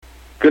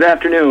Good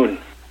afternoon,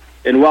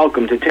 and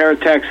welcome to Terra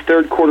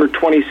third quarter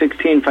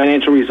 2016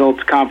 financial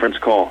results conference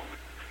call.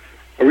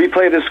 A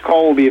replay of this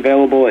call will be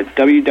available at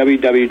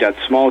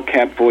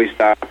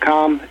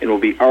www.smallcapvoice.com and will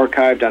be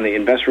archived on the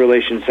Investor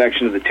Relations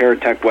section of the Terra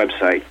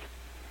website.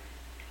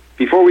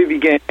 Before we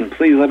begin,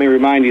 please let me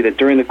remind you that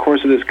during the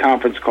course of this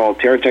conference call,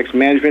 Terra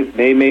management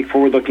may make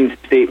forward-looking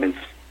statements.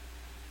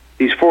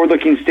 These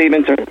forward-looking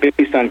statements are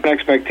based on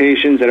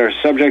expectations that are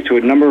subject to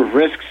a number of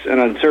risks and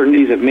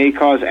uncertainties that may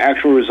cause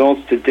actual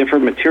results to differ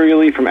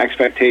materially from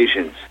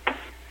expectations.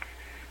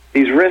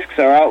 These risks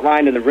are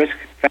outlined in the Risk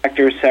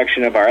Factors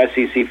section of our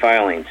SEC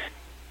filings.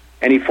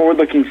 Any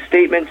forward-looking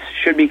statements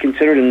should be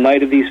considered in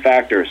light of these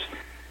factors.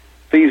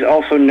 Please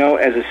also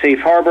note, as a safe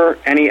harbor,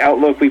 any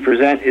outlook we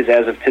present is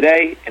as of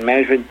today, and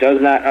management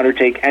does not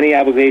undertake any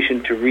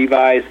obligation to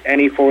revise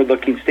any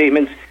forward-looking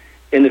statements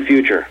in the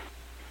future.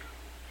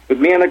 With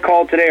me on the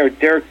call today are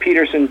Derek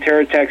Peterson,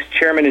 Terra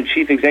Chairman and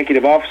Chief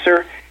Executive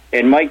Officer,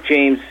 and Mike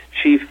James,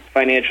 Chief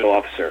Financial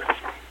Officer.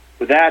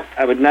 With that,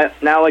 I would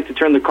now like to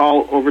turn the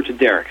call over to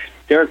Derek.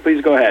 Derek,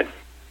 please go ahead.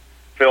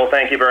 Phil,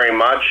 thank you very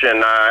much,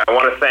 and I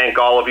want to thank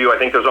all of you. I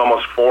think there's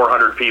almost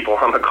 400 people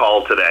on the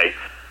call today,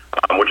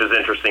 which is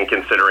interesting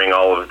considering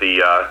all of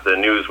the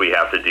news we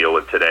have to deal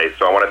with today.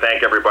 So I want to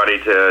thank everybody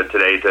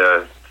today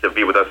to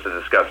be with us to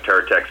discuss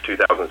Terra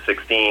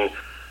 2016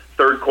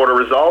 third quarter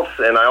results,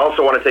 and I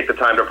also want to take the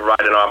time to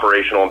provide an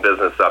operational and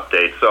business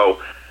update. So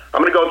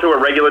I'm going to go through a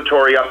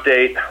regulatory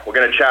update. We're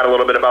going to chat a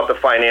little bit about the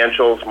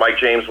financials. Mike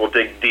James will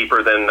dig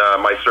deeper than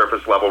my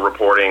surface level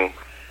reporting.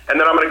 And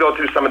then I'm going to go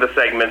through some of the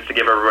segments to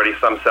give everybody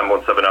some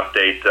semblance of an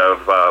update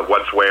of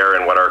what's where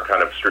and what our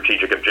kind of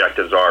strategic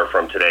objectives are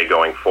from today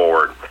going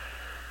forward.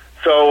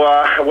 So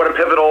what a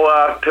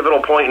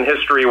pivotal point in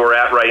history we're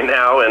at right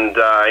now, and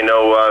I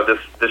know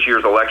this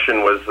year's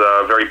election was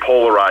very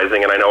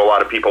polarizing, and I know a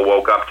lot of people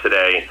woke up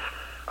today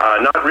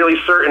not really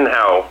certain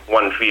how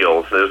one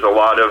feels. There's a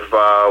lot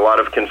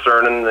of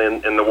concern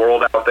in the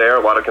world out there,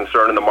 a lot of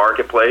concern in the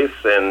marketplace,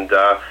 and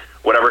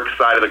whatever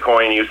side of the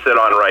coin you sit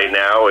on right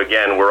now,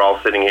 again, we're all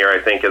sitting here, I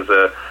think, as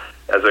a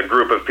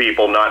group of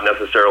people not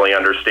necessarily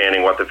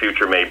understanding what the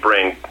future may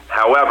bring.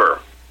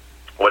 However,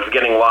 what's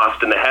getting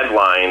lost in the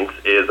headlines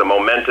is a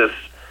momentous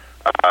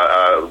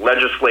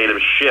legislative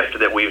shift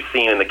that we've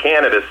seen in the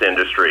cannabis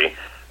industry.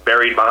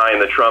 Buried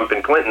behind the Trump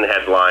and Clinton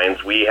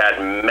headlines, we had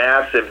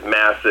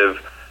massive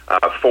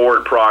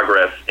forward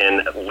progress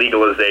in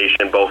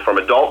legalization, both from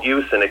adult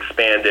use and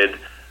expanded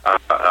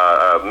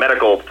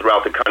medical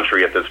throughout the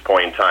country at this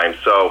point in time.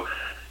 So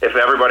if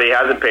everybody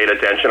hasn't paid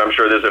attention, I'm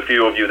sure there's a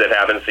few of you that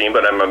haven't seen,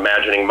 but I'm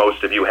imagining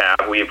most of you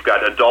have. We've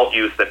got adult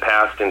use that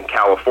passed in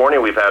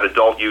California. We've had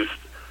adult use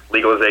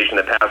legalization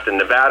that passed in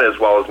Nevada as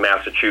well as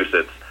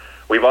Massachusetts.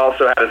 We've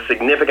also had a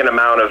significant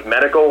amount of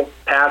medical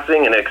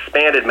passing and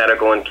expanded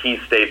medical in key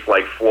states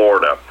like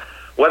Florida.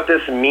 What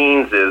this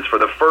means is, for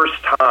the first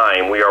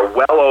time, we are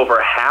well over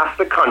half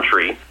the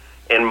country,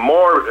 and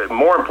more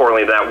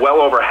importantly than that, well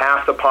over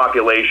half the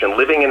population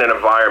living in an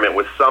environment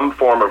with some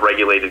form of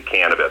regulated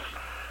cannabis.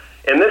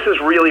 And this is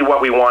really what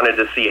we wanted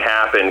to see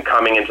happen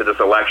coming into this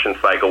election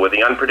cycle, with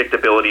the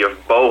unpredictability of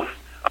both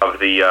of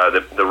the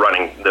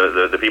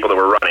people that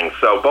were running.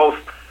 So both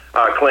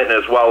Clinton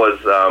as well as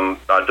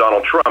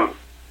Donald Trump,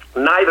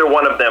 neither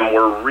one of them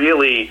were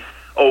really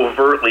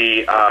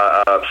overtly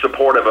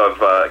supportive of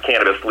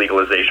cannabis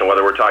legalization,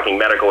 whether we're talking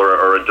medical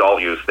or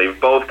adult use. They've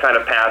both kind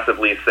of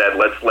passively said,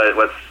 let's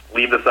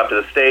leave this up to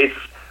the states.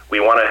 We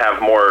want to have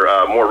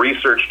more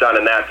research done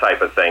and that type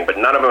of thing. But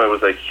none of them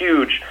was a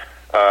huge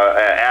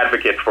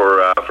advocate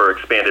for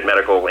expanded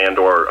medical and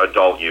or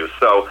adult use.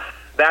 So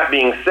that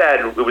being said,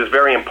 it was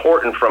very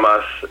important from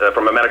us,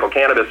 from a medical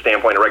cannabis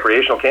standpoint, a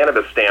recreational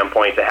cannabis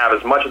standpoint, to have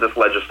as much of this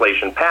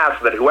legislation passed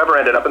so that whoever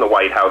ended up in the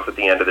White House at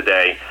the end of the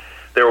day,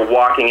 they were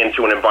walking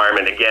into an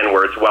environment, again,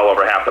 where it's well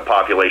over half the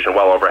population,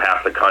 well over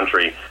half the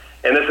country.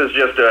 And this is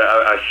just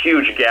a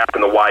huge gap in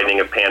the widening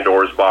of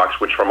Pandora's box,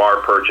 which from our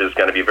perch is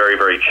going to be very,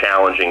 very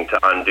challenging to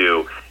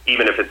undo,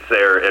 even if it's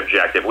their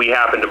objective. We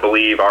happen to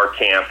believe, our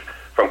camp,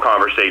 from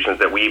conversations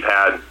that we've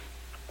had,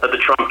 that the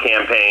Trump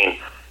campaign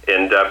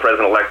and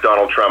President-elect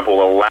Donald Trump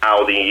will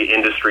allow the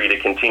industry to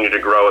continue to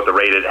grow at the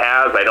rate it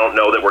has. I don't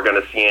know that we're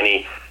going to see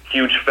any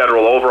huge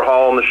federal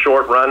overhaul in the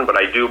short run, but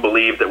I do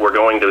believe that we're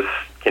going to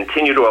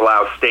continue to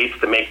allow states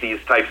to make these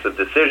types of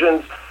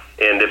decisions.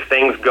 And if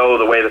things go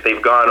the way that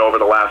they've gone over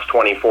the last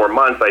 24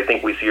 months, I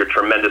think we see a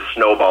tremendous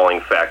snowballing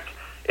effect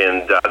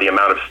in the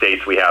amount of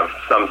states we have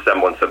some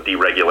semblance of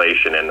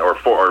deregulation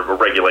or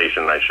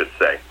regulation, I should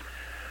say.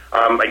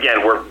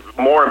 Again, we're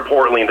more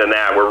importantly than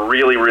that, we're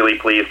really, really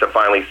pleased to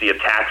finally see a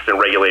taxed and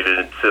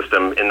regulated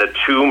system in the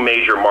two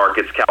major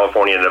markets,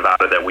 California and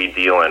Nevada, that we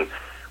deal in.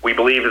 We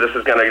believe this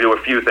is going to do a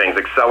few things: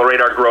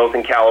 accelerate our growth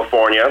in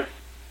California.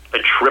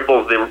 It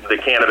triples the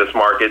cannabis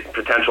market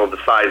potential, the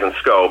size and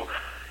scope.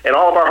 And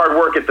all of our hard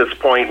work at this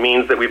point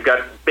means that we've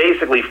got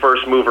basically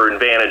first mover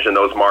advantage in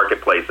those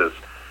marketplaces.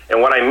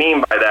 And what I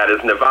mean by that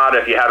is Nevada,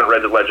 if you haven't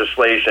read the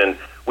legislation,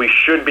 we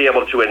should be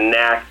able to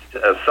enact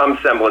some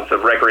semblance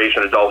of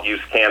recreation adult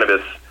use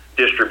cannabis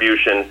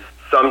distribution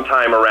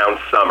sometime around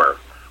summer.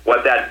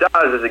 What that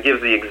does is it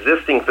gives the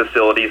existing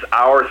facilities,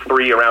 our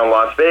 3 around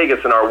Las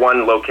Vegas and our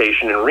 1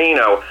 location in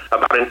Reno,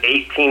 about an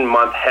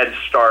 18-month head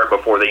start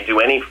before they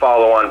do any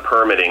follow-on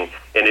permitting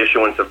and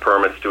issuance of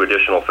permits to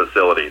additional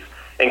facilities.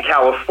 In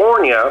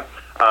California,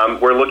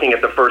 we're looking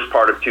at the first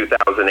part of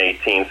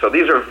 2018. So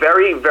these are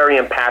very, very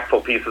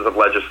impactful pieces of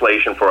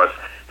legislation for us.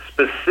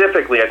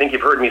 Specifically, I think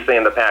you've heard me say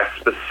in the past,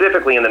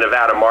 specifically in the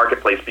Nevada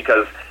marketplace,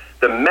 because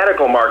the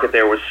medical market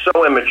there was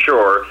so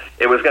immature,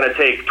 it was going to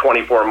take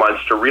 24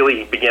 months to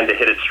really begin to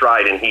hit its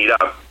stride and heat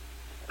up.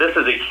 This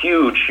is a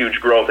huge, huge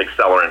growth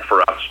accelerant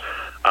for us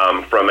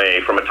from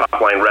a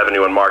top-line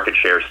revenue and market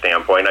share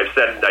standpoint.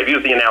 I've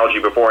used the analogy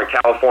before. In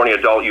California,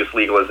 adult use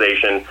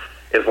legalization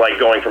is like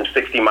going from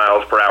 60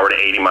 miles per hour to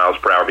 80 miles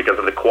per hour because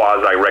of the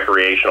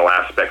quasi-recreational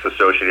aspects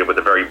associated with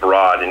a very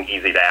broad and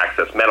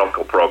easy-to-access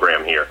medical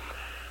program here.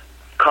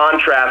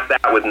 Contrast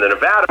that with the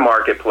Nevada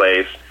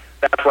marketplace,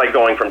 that's like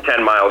going from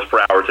 10 miles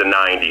per hour to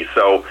 90.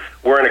 So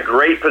we're in a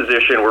great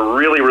position. We're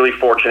really, really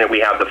fortunate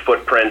we have the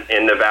footprint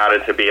in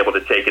Nevada to be able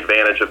to take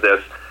advantage of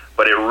this,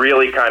 but it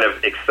really kind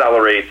of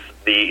accelerates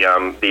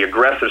the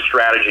aggressive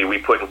strategy we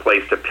put in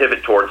place to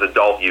pivot towards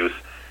adult use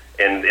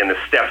and the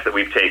steps that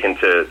we've taken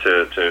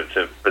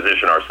to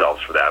position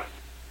ourselves for that.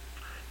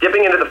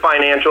 Dipping into the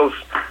financials,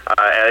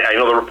 I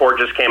know the report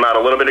just came out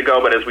a little bit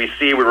ago, but as we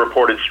see, we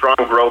reported strong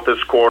growth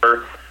this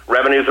quarter.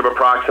 Revenues of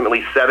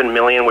approximately $7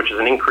 million, which is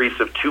an increase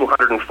of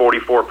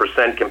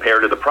 244%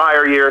 compared to the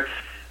prior year.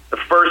 The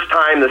first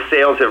time the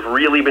sales have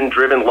really been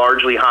driven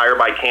largely higher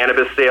by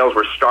cannabis sales.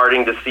 We're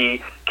starting to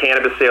see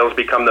cannabis sales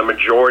become the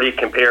majority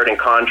compared and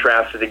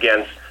contrasted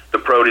against the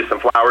produce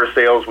and flower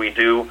sales we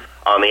do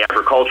on the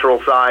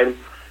agricultural side.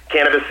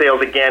 Cannabis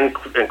sales, again,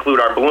 include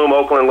our Bloom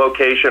Oakland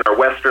location, our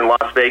Western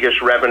Las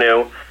Vegas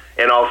revenue,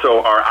 and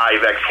also our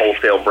Ivex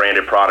wholesale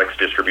branded products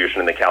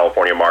distribution in the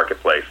California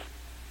marketplace.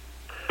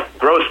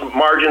 Gross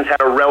margins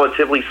had a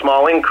relatively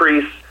small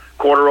increase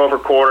quarter over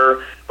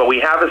quarter, but we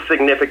have a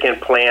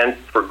significant plan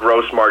for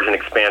gross margin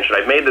expansion.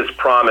 I've made this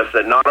promise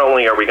that not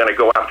only are we going to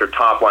go after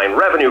top-line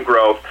revenue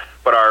growth,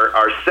 but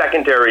our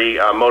secondary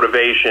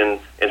motivation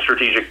and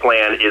strategic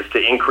plan is to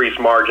increase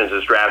margins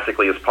as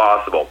drastically as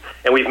possible.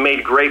 And we've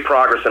made great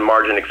progress in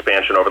margin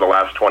expansion over the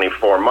last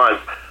 24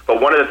 months.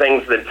 But one of the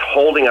things that's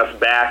holding us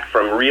back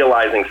from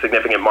realizing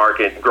significant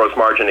gross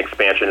margin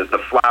expansion is the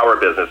flower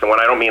business. And when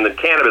I don't mean the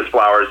cannabis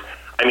flowers,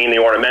 I mean the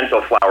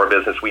ornamental flower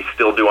business we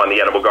still do on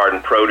the edible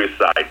garden produce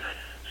side.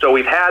 So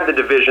we've had the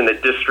division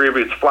that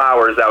distributes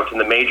flowers out to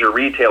the major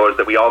retailers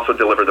that we also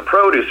deliver the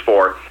produce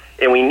for,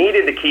 and we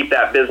needed to keep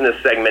that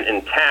business segment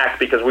intact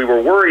because we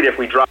were worried if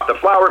we dropped the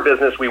flower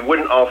business, we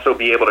wouldn't also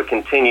be able to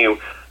continue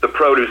the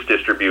produce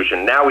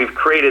distribution. Now we've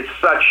created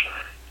such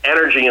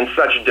energy and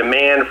such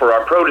demand for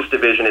our produce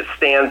division, it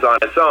stands on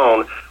its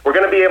own. We're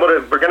going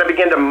to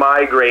begin to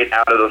migrate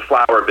out of the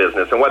flower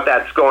business, and what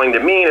that's going to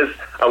mean is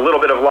a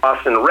little bit of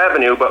loss in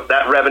revenue, but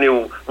that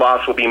revenue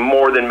loss will be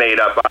more than made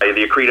up by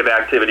the accretive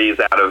activities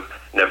out of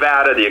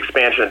Nevada, the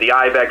expansion of the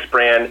Ivex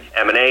brand,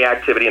 M&A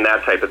activity, and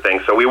that type of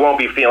thing. So we won't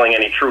be feeling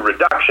any true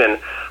reduction,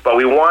 but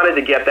we wanted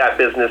to get that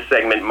business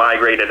segment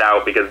migrated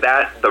out because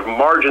the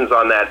margins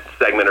on that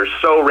segment are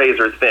so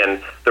razor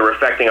thin, they're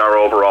affecting our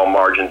overall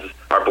margins,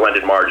 our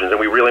blended margins, and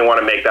we really want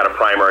to make that a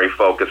primary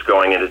focus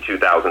going into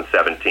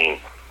 2017.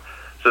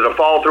 So to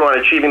follow through on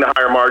achieving the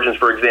higher margins,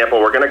 for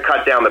example, we're going to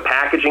cut down the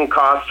packaging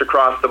costs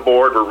across the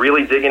board. We're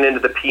really digging into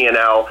the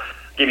P&L.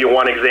 Give you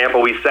one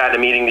example. We sat in a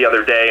meeting the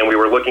other day and we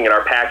were looking at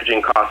our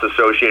packaging costs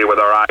associated with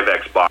our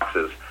Ivex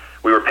boxes.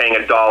 We were paying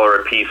 $1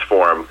 a piece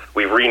for them.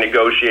 We've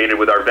renegotiated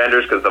with our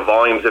vendors because the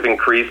volumes have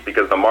increased,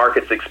 because the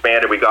market's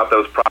expanded. We got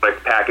those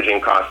product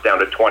packaging costs down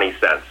to 20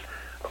 cents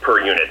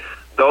per unit.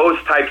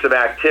 Those types of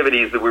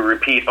activities that we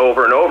repeat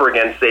over and over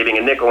again, saving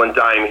a nickel and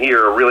dime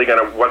here, are really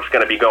what's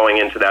going to be going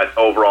into that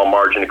overall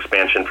margin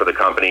expansion for the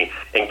company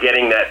and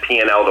getting that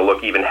P&L to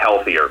look even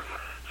healthier.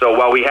 So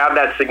while we have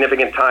that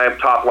significant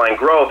top-line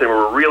growth and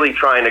we're really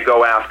trying to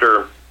go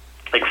after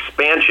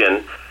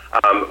expansion,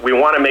 we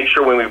want to make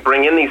sure when we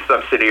bring in these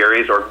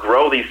subsidiaries or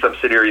grow these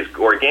subsidiaries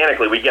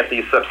organically, we get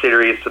these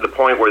subsidiaries to the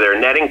point where they're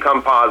net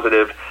income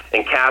positive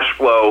and cash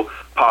flow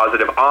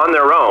positive on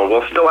their own.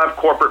 We'll still have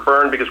corporate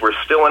burn because we're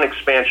still in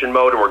expansion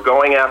mode and we're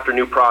going after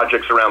new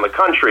projects around the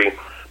country,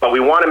 but we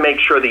want to make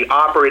sure the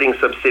operating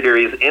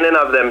subsidiaries in and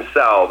of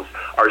themselves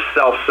are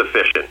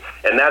self-sufficient.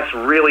 And that's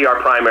really our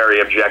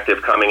primary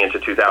objective coming into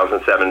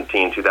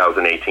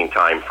 2017-2018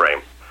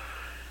 timeframe.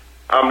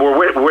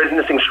 We're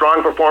witnessing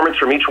strong performance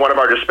from each one of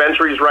our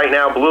dispensaries right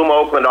now. Bloom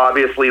Oakland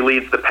obviously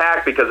leads the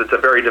pack because it's a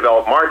very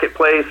developed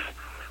marketplace.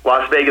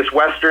 Las Vegas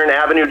Western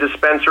Avenue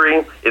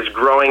dispensary is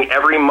growing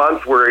every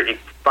month. We're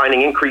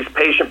finding increased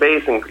patient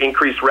base and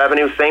increased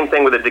revenue. Same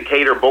thing with the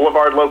Decatur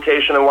Boulevard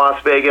location in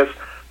Las Vegas.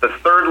 The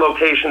third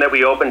location that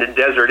we opened in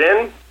Desert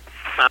Inn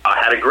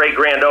had a great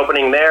grand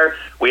opening there.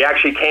 We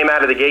actually came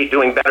out of the gate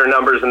doing better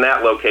numbers in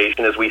that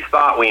location as we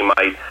thought we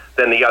might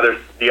than the other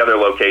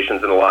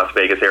locations in the Las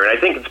Vegas area. And I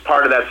think it's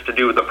part of that's to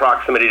do with the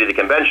proximity to the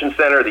convention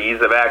center, the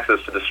ease of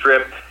access to the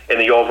Strip, and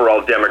the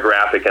overall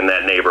demographic in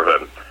that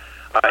neighborhood.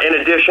 In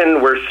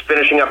addition, we're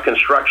finishing up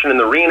construction in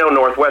the Reno,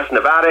 Northwest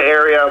Nevada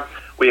area.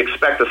 We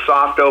expect a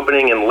soft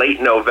opening in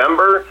late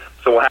November,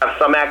 so we'll have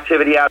some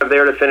activity out of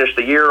there to finish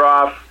the year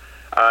off.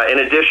 In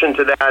addition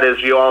to that, as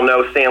you all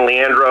know, San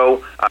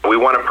Leandro, we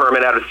won a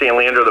permit out of San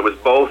Leandro that was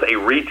both a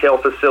retail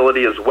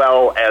facility as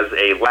well as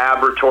a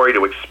laboratory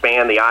to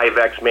expand the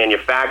IVEX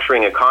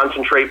manufacturing and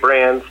concentrate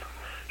brands.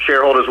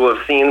 Shareholders will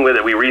have seen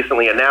that we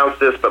recently announced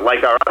this, but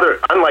unlike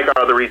our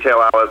other retail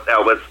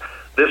outlets,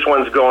 this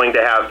one's going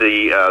to have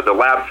the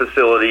lab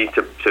facility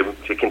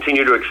to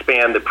continue to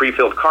expand the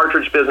pre-filled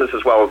cartridge business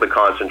as well as the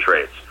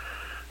concentrates.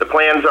 The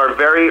plans are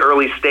very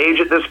early stage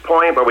at this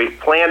point, but we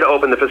plan to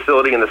open the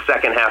facility in the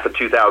second half of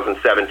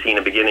 2017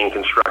 and beginning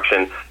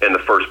construction in the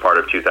first part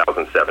of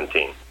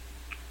 2017.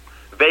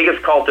 Vegas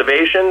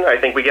cultivation, I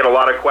think we get a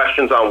lot of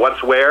questions on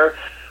what's where.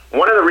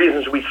 One of the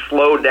reasons we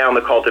slowed down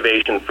the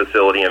cultivation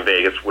facility in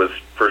Vegas was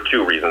for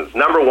two reasons.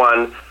 Number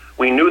one,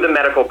 we knew the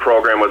medical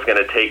program was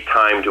going to take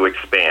time to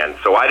expand,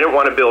 so I didn't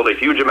want to build a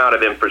huge amount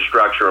of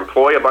infrastructure,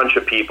 employ a bunch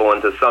of people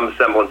into some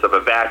semblance of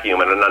a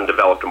vacuum in an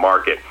undeveloped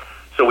market.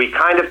 So we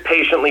kind of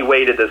patiently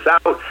waited this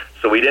out,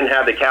 so we didn't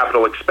have the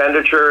capital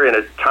expenditure in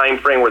a time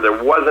frame where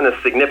there wasn't a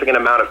significant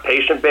amount of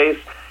patient base.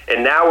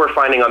 And now we're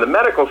finding on the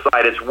medical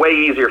side, it's way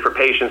easier for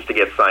patients to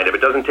get signed up.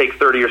 It doesn't take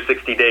 30 or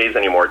 60 days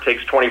anymore. It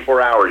takes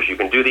 24 hours. You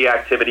can do the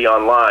activity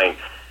online,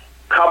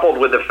 coupled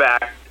with the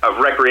fact of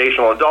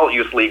recreational adult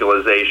use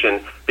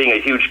legalization being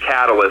a huge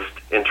catalyst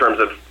in terms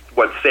of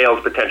what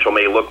sales potential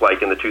may look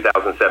like in the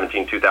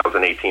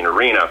 2017-2018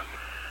 arena.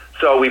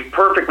 So we've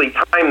perfectly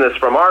timed this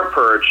from our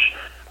perch,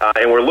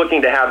 and we're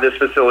looking to have this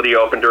facility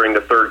open during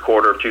the third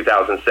quarter of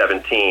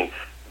 2017,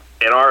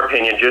 in our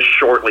opinion, just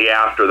shortly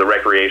after the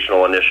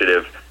recreational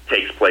initiative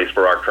takes place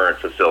for our current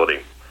facility.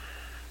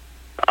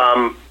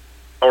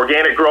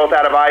 Organic growth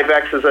out of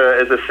IVEX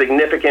is a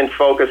significant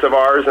focus of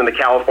ours in the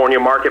California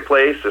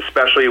marketplace,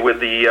 especially with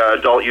the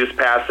adult use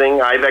passing.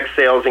 IVEX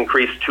sales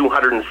increased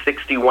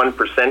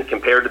 261%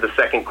 compared to the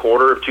second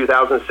quarter of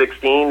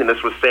 2016, and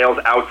this was sales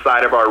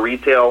outside of our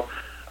retail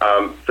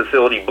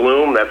facility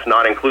Bloom. That's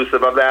not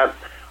inclusive of that.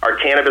 Our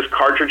cannabis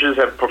cartridges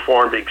have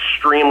performed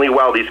extremely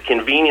well. These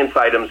convenience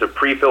items of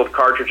pre-filled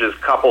cartridges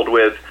coupled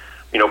with,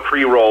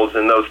 pre-rolls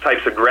and those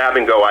types of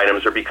grab-and-go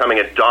items are becoming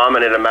a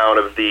dominant amount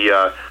of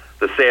the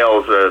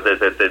sales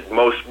that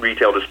most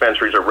retail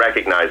dispensaries are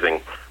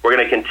recognizing. We're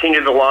going to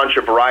continue to launch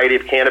a variety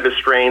of cannabis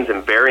strains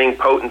in varying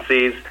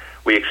potencies.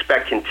 We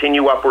expect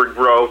continued upward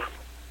growth.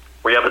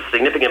 We have a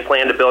significant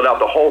plan to build out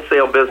the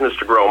wholesale business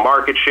to grow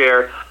market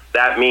share.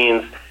 That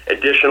means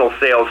additional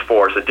sales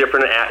force,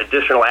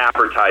 additional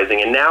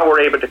advertising, and now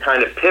we're able to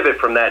kind of pivot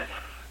from that,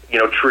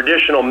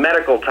 traditional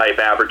medical type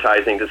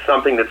advertising to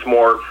something that's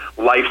more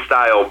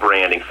lifestyle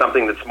branding,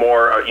 something that's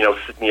more,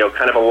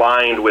 kind of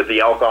aligned with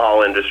the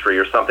alcohol industry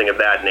or something of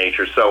that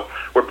nature. So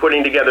we're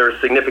putting together a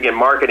significant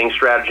marketing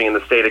strategy in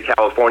the state of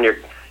California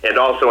and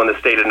also in the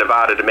state of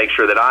Nevada to make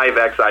sure that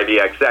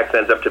IVXX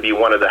ends up to be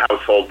one of the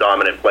household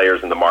dominant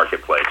players in the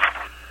marketplace.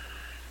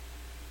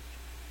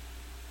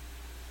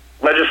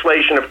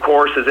 Legislation, of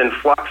course, is in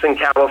flux in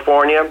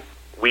California.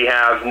 We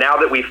have, now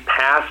that we've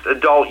passed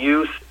adult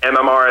use,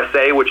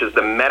 MMRSA, which is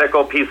the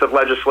medical piece of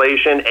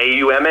legislation,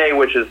 AUMA,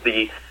 which is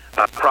the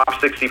Prop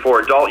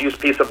 64 adult use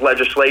piece of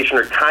legislation,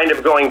 are kind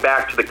of going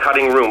back to the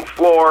cutting room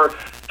floor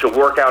to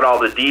work out all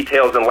the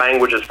details and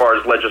language as far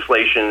as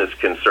legislation is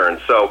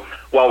concerned. So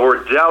while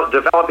we're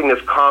developing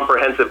this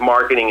comprehensive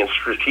marketing and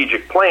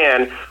strategic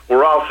plan,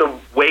 we're also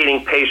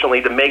waiting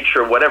patiently to make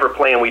sure whatever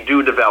plan we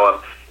do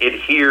develop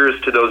adheres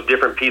to those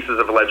different pieces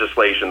of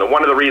legislation.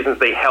 One of the reasons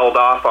they held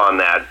off on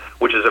that,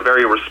 which is a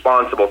very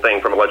responsible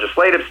thing from a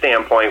legislative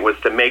standpoint, was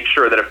to make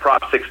sure that if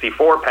Prop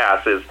 64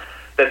 passes,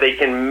 that they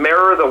can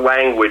mirror the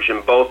language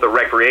in both the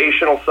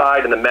recreational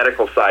side and the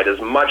medical side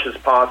as much as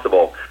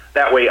possible.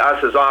 That way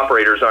us as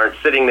operators aren't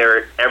sitting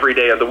there every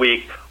day of the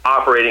week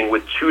operating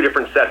with two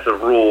different sets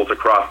of rules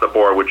across the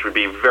board, which would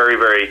be very,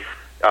 very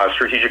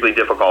strategically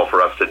difficult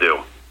for us to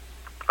do.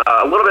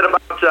 A little bit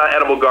about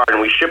Edible Garden.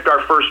 We shipped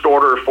our first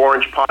order of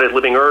 4-inch potted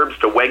living herbs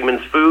to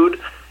Wegmans Food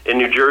in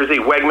New Jersey.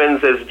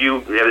 Wegmans, as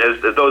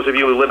those of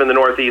you who live in the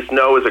Northeast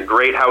know, is a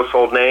great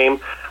household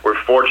name.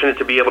 We're fortunate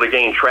to be able to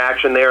gain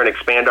traction there and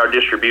expand our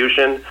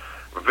distribution.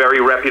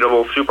 Very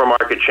reputable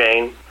supermarket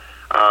chain.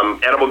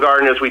 Edible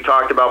Garden, as we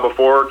talked about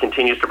before,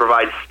 continues to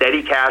provide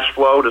steady cash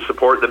flow to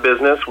support the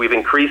business. We've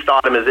increased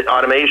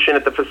automation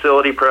at the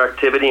facility,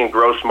 productivity, and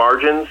gross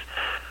margins.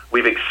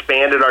 We've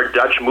expanded our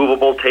Dutch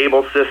movable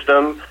table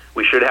system.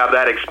 We should have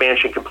that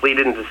expansion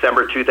completed in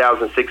December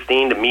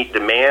 2016 to meet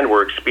demand.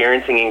 We're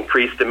experiencing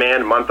increased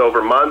demand month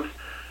over month.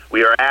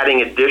 We are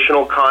adding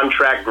additional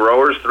contract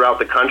growers throughout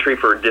the country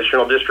for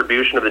additional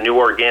distribution of the new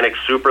organic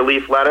super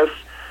leaf lettuce.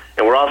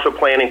 And we're also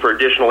planning for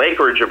additional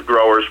acreage of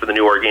growers for the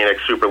new organic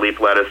super leaf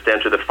lettuce to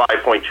enter the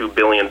 $5.2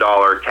 billion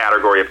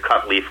category of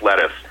cut leaf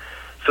lettuce.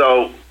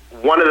 So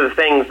one of the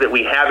things that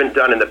we haven't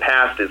done in the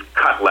past is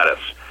cut lettuce.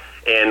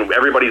 and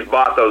everybody's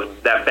bought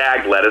that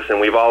bagged lettuce, and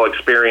we've all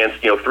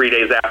experienced, 3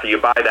 days after you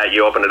buy that,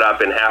 you open it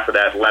up, and half of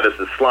that lettuce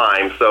is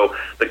slime. So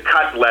the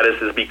cut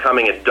lettuce is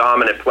becoming a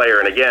dominant player,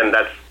 and again,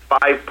 that's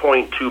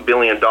 $5.2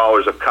 billion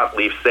of cut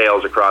leaf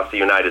sales across the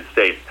United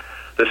States.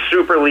 The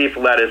super leaf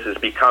lettuce is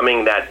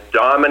becoming that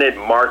dominant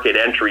market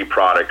entry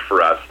product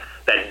for us,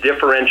 that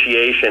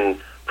differentiation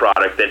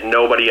product that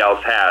nobody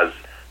else has.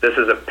 This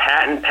is a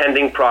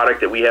patent-pending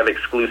product that we have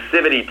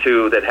exclusivity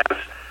to that has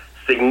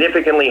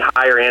significantly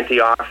higher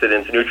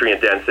antioxidants,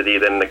 nutrient density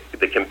than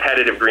the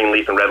competitive green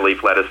leaf and red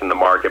leaf lettuce in the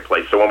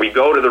marketplace. So when we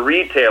go to the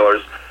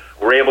retailers,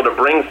 we're able to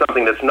bring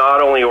something that's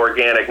not only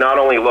organic, not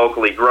only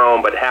locally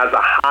grown, but has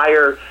a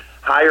higher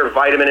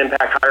vitamin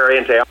impact, higher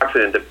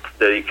antioxidant.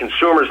 The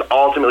consumer's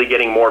ultimately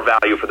getting more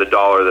value for the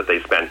dollar that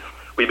they spend.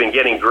 We've been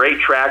getting great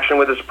traction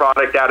with this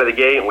product out of the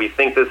gate, and we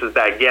think this is,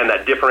 that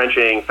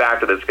differentiating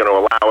factor that's going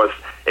to allow us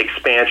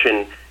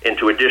expansion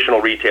into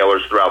additional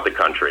retailers throughout the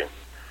country.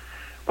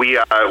 We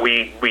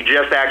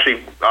just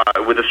actually,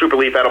 with the Super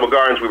Leaf Edible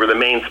Gardens, we were the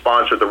main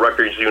sponsor of the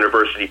Rutgers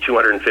University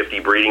 250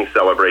 Breeding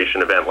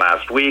Celebration event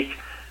last week.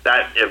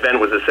 That event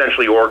was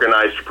essentially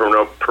organized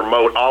to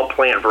promote all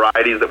plant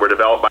varieties that were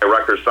developed by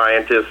Rutgers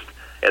scientists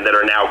and that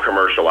are now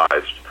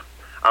commercialized.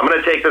 I'm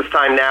going to take this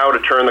time now to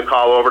turn the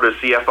call over to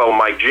CFO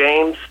Mike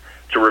James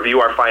to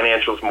review our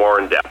financials more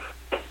in depth.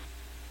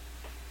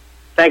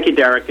 Thank you,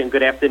 Derek, and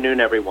good afternoon,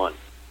 everyone.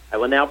 I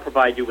will now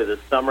provide you with a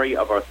summary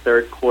of our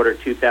third quarter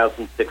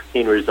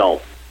 2016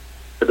 results.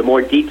 For the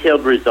more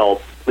detailed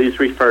results, please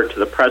refer to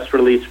the press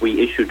release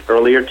we issued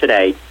earlier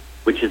today,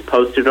 which is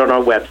posted on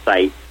our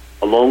website,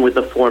 along with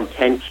the Form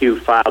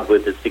 10-Q filed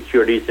with the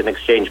Securities and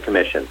Exchange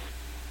Commission.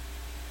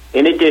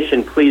 In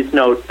addition, please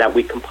note that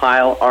we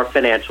compile our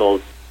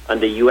financials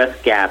under U.S.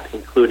 GAAP,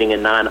 including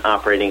in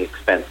non-operating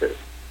expenses.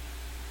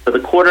 For the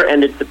quarter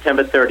ended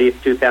September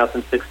 30th,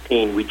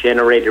 2016, we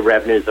generated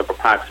revenues of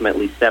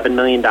approximately $7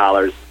 million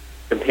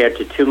compared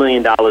to $2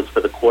 million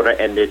for the quarter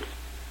ended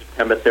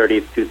September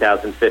 30th,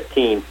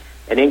 2015,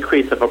 an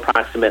increase of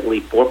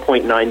approximately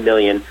 $4.9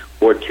 million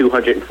or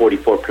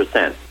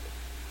 244%.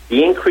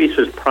 The increase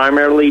was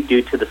primarily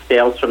due to the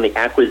sales from the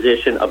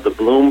acquisition of the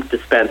Bloom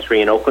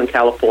Dispensary in Oakland,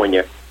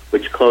 California,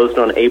 which closed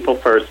on April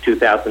 1st,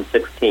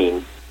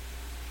 2016,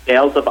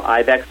 sales of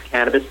Ibex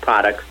cannabis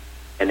products,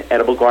 and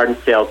Edible Garden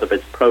sales of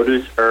its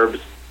produce, herbs,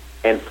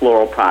 and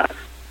floral products.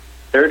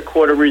 Third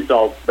quarter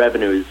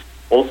revenues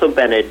also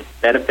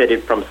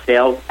benefited from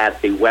sales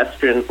at the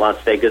Western Las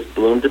Vegas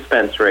Bloom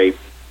Dispensary,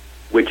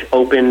 which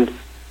opened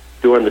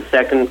during the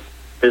second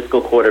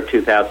fiscal quarter of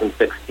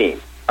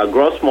 2016. Our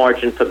gross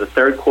margin for the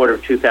third quarter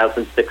of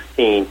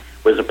 2016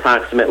 was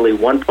approximately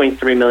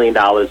 $1.3 million,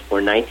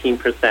 or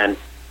 19%,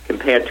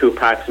 compared to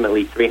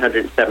approximately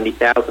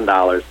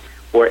 $370,000,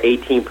 or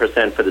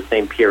 18% for the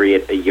same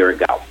period a year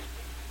ago.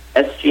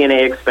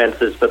 SG&A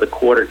expenses for the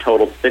quarter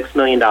totaled $6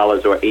 million,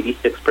 or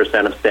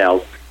 86% of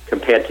sales,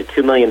 compared to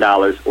 $2 million,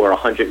 or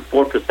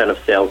 104% of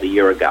sales a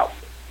year ago.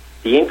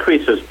 The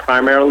increase was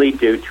primarily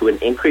due to an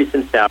increase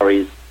in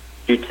salaries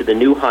due to the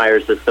new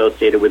hires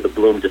associated with the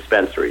Bloom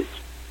dispensaries.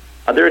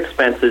 Other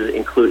expenses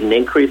include an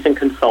increase in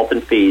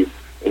consultant fees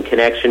in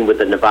connection with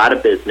the Nevada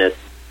business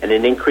and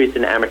an increase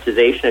in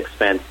amortization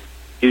expense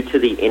due to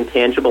the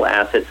intangible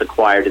assets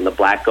acquired in the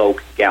Black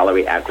Oak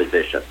Gallery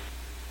acquisition.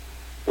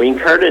 We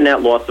incurred a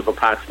net loss of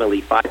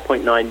approximately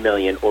 $5.9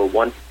 million, or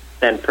 1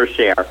 cent per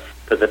share,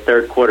 for the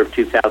third quarter of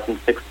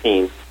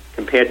 2016,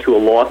 compared to a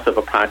loss of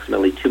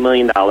approximately $2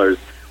 million, or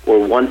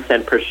 1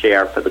 cent per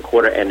share, for the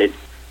quarter ended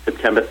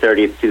September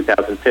 30th,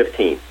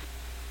 2015.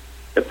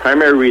 The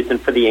primary reason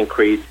for the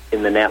increase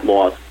in the net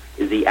loss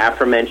is the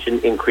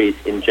aforementioned increase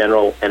in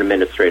general and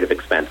administrative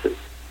expenses.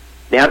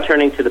 Now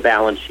turning to the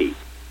balance sheet.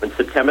 On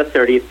September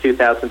 30th,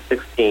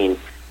 2016,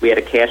 we had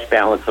a cash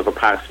balance of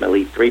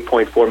approximately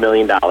 $3.4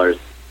 million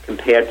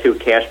compared to a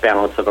cash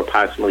balance of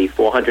approximately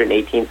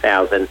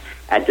 $418,000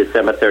 at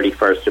December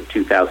 31st of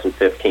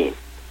 2015.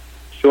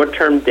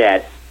 Short-term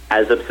debt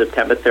as of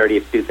September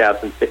 30th,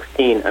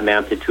 2016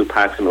 amounted to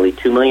approximately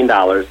 $2 million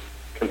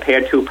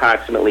compared to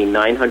approximately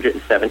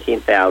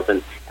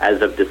 $917,000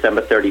 as of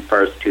December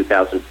 31st,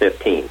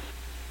 2015.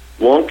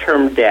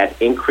 Long-term debt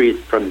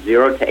increased from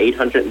 $0 to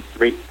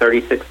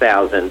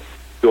 $836,000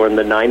 during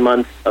the 9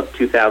 months of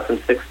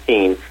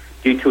 2016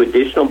 due to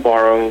additional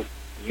borrowing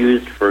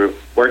used for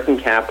working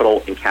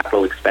capital and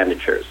capital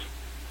expenditures.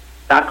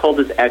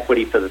 Stockholders'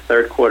 equity for the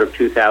third quarter of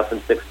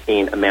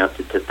 2016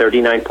 amounted to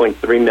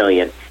 $39.3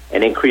 million,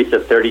 an increase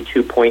of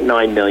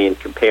 $32.9 million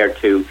compared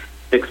to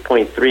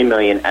 $6.3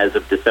 million as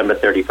of December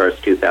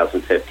 31st,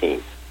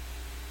 2015.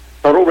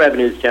 Total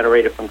revenues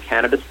generated from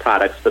cannabis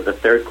products for the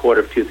third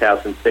quarter of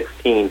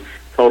 2016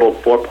 totaled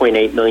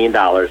 $4.8 million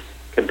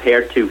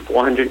compared to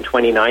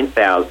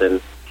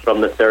 $429,000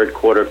 from the third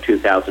quarter of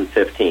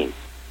 2015.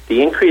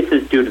 The increase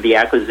is due to the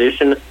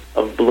acquisition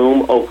of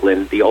Bloom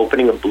Oakland, the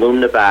opening of Bloom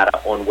Nevada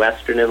on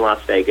Western and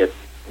Las Vegas,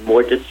 and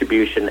more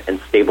distribution and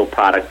stable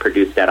product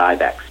produced at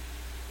Ibex.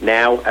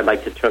 Now, I'd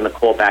like to turn the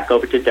call back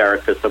over to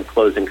Derek for some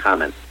closing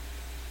comments.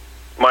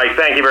 Mike,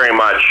 thank you very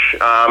much.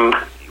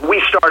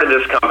 we started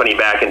this company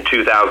back in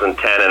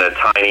 2010 in a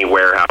tiny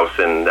warehouse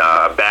in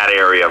a bad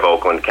area of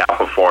Oakland,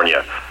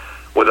 California,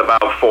 with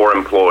about 4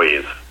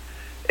 employees.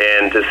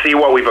 And to see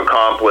what we've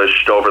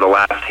accomplished over the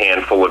last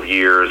handful of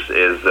years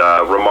is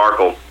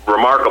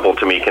remarkable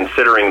to me,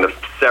 considering the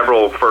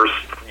several first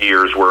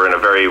years were in a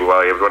very,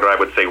 what I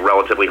would say,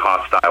 relatively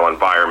hostile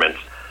environment,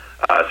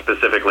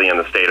 specifically in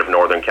the state of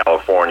Northern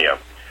California.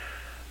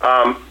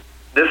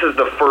 This is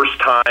the first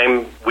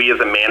time we as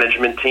a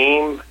management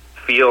team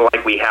feel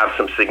like we have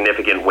some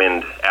significant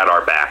wind at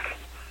our back.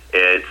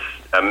 It's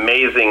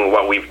amazing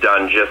what we've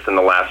done just in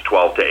the last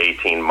 12 to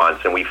 18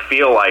 months, and we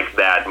feel like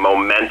that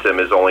momentum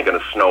is only going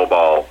to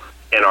snowball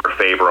in our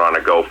favor on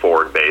a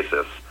go-forward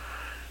basis.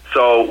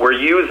 So we're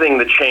using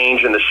the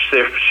change and the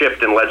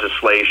shift in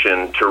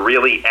legislation to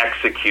really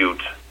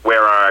execute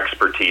where our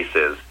expertise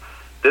is.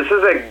 This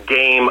is a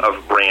game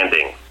of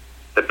branding.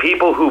 The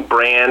people who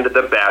brand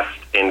the best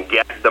and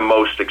get the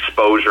most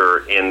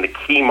exposure in the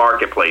key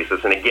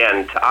marketplaces, and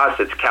again, to us,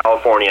 it's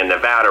California and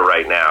Nevada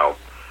right now,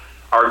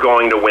 are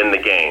going to win the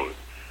game.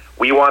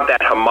 We want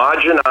that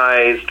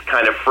homogenized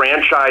kind of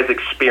franchise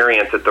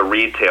experience at the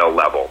retail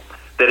level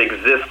that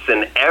exists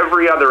in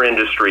every other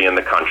industry in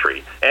the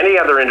country, any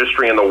other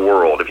industry in the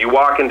world. If you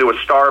walk into a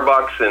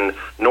Starbucks in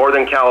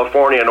Northern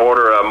California and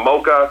order a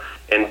mocha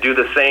and do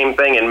the same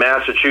thing in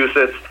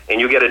Massachusetts and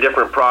you get a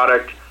different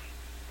product,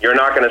 you're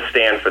not going to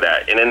stand for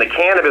that. And in the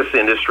cannabis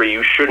industry,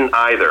 you shouldn't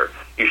either.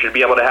 You should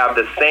be able to have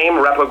the same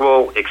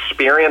replicable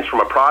experience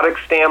from a product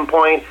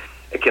standpoint,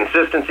 a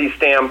consistency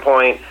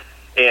standpoint,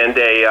 and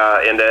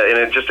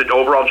just an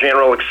overall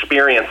general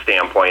experience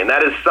standpoint. And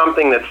that is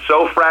something that's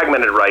so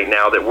fragmented right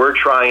now that we're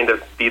trying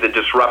to be the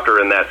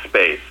disruptor in that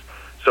space.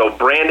 So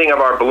branding of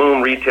our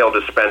Bloom retail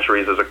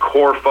dispensaries is a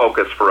core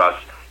focus for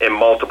us in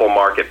multiple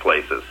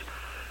marketplaces.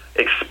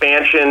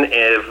 Expansion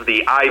of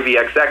the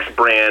IVXX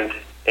brand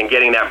and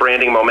getting that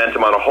branding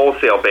momentum on a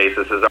wholesale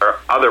basis is our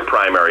other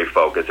primary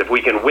focus. If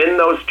we can win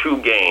those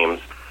 2 games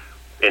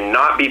and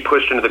not be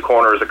pushed into the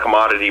corner as a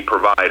commodity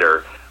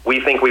provider, we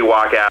think we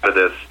walk out of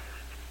this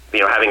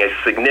having a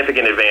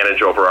significant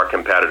advantage over our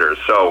competitors.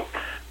 So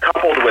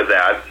coupled with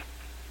that,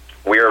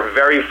 we are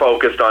very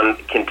focused on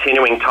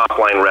continuing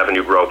top-line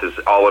revenue growth, as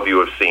all of you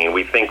have seen.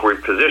 We think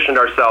we've positioned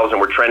ourselves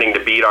and we're trending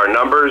to beat our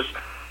numbers,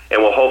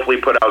 and we'll hopefully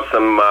put out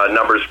some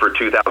numbers for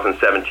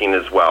 2017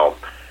 as well.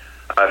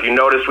 If you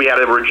notice, we had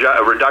a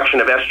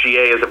reduction of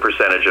SG&A as a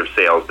percentage of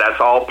sales.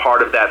 That's all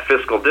part of that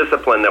fiscal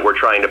discipline that we're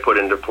trying to put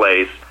into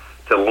place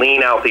to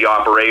lean out the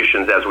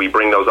operations as we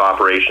bring those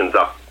operations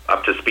up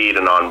to speed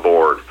and on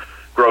board.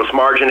 Gross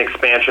margin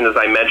expansion, as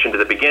I mentioned at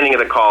the beginning of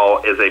the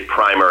call, is a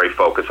primary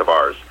focus of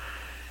ours.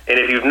 And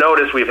if you've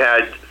noticed, we've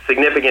had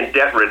significant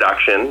debt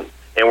reduction,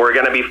 and we're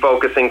going to be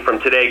focusing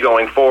from today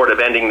going forward of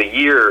ending the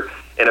year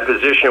in a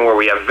position where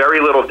we have very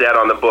little debt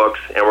on the books,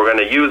 and we're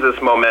going to use this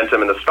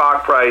momentum in the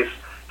stock price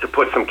to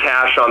put some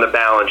cash on the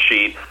balance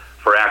sheet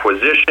for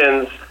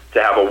acquisitions,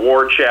 to have a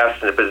war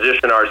chest, and to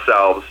position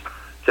ourselves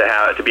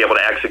to be able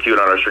to execute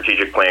on our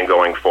strategic plan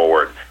going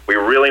forward. We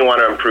really want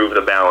to improve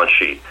the balance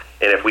sheet.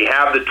 And if we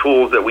have the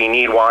tools that we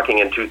need walking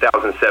in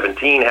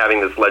 2017,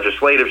 having this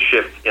legislative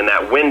shift in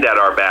that wind at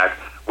our back,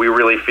 we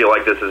really feel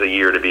like this is a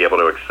year to be able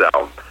to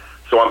excel.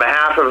 So on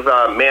behalf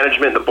of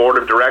management and the board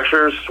of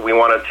directors, we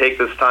want to take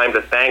this time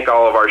to thank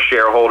all of our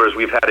shareholders.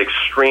 We've had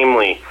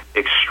extremely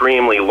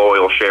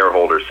loyal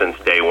shareholders since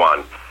day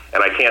one.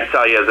 And I can't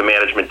tell you as a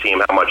management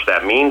team how much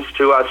that means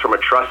to us from a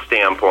trust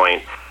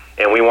standpoint.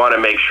 And we want to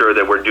make sure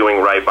that we're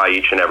doing right by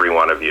each and every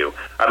one of you.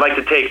 I'd like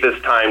to take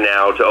this time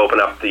now to open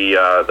up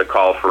the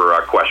call for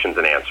questions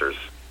and answers.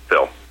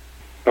 Phil.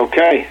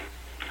 Okay.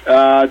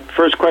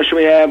 First question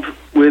we have,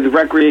 with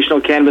recreational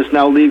cannabis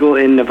now legal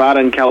in Nevada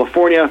and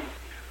California,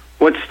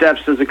 what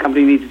steps does the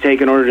company need to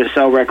take in order to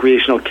sell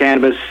recreational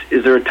cannabis?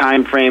 Is there a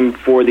time frame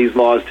for these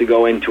laws to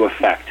go into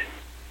effect?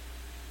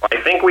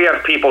 I think we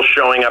have people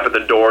showing up at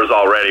the doors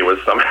already with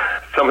some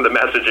of the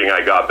messaging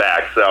I got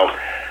back. So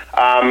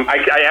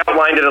I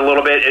outlined it a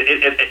little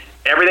bit.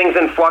 Everything's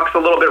in flux a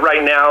little bit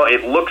right now.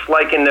 It looks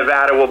like in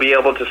Nevada we'll be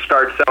able to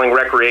start selling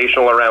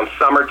recreational around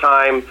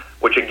summertime,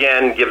 which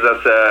again gives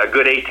us a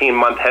good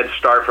 18-month head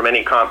start from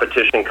any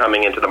competition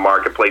coming into the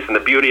marketplace. And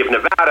the beauty of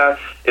Nevada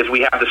is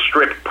we have the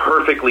Strip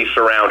perfectly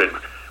surrounded.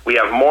 We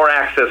have more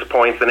access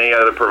points than any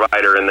other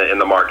provider in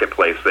the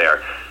marketplace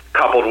there,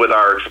 coupled with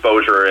our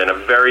exposure in a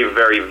very,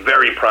 very,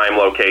 very prime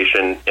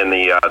location in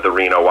the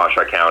Reno,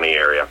 Washoe County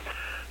area.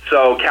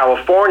 So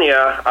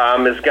California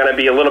is going to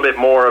be a little bit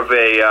more of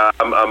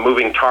a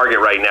moving target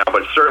right now,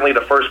 but certainly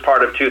the first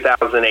part of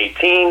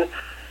 2018.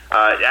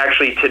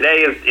 Actually,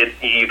 today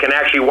you can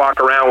actually walk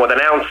around with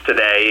an ounce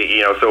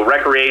today. So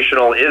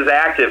recreational is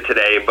active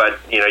today, but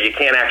you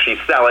can't actually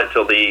sell it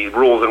till the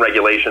rules and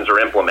regulations are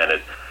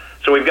implemented.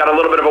 So we've got a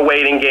little bit of a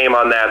waiting game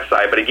on that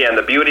side. But again,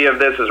 the beauty of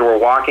this is we're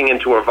walking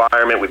into an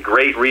environment with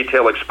great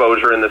retail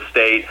exposure in the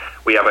state.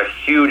 We have a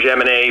huge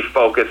M&A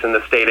focus in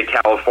the state of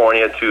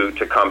California to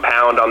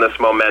compound on this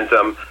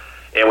momentum.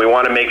 and we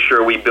want to make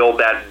sure we build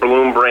that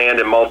Bloom brand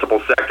in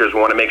multiple sectors. We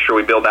want to make sure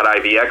we build that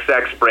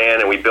IVXX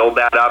brand, and we build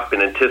that up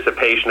in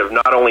anticipation of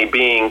not only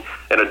being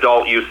an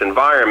adult use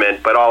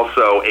environment, but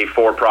also a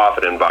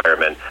for-profit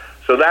environment.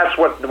 So that's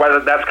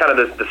kind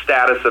of the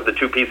status of the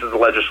two pieces of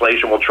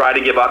legislation. We'll try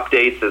to give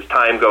updates as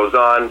time goes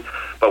on,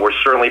 but we're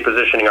certainly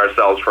positioning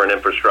ourselves for an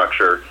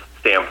infrastructure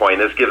standpoint.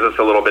 This gives us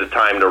a little bit of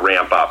time to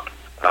ramp up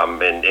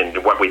in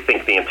what we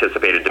think the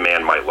anticipated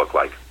demand might look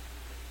like.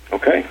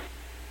 Okay.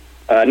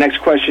 Next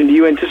question. Do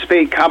you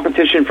anticipate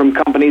competition from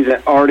companies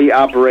that already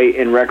operate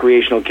in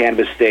recreational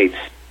cannabis states?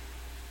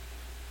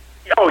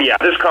 Oh, yeah,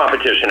 there's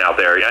competition out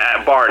there,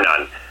 bar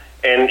none.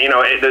 And,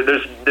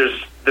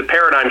 there's the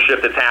paradigm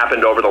shift that's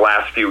happened over the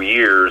last few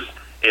years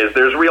is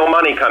there's real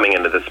money coming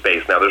into the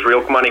space now. There's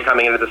real money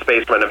coming into the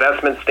space from an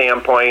investment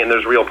standpoint, and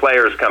there's real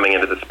players coming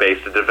into the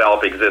space to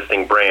develop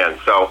existing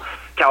brands. So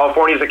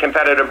California is a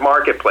competitive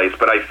marketplace,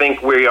 but I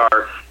think we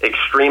are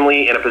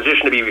extremely in a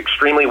position to be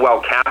extremely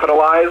well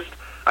capitalized.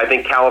 I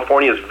think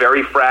California is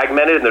very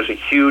fragmented, and there's a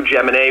huge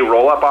M&A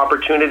roll-up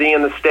opportunity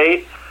in the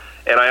state.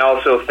 And I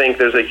also think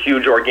there's a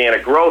huge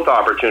organic growth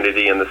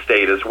opportunity in the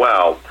state as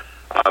well,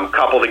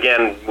 coupled,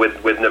 again,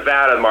 with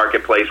Nevada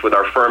marketplace, with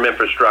our firm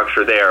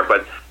infrastructure there.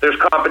 But there's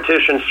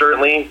competition,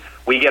 certainly.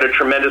 We get a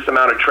tremendous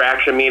amount of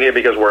traction media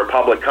because we're a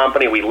public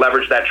company. We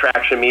leverage that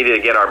traction media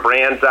to get our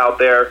brands out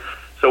there.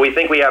 So we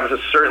think we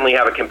certainly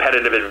have a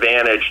competitive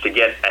advantage to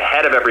get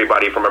ahead of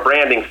everybody from a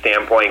branding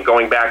standpoint.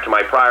 Going back to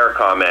my prior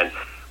comment,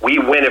 we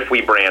win if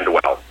we brand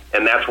well,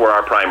 and that's where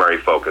our primary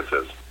focus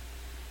is.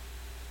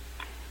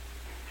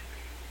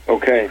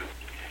 Okay.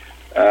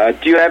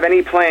 Do you have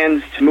any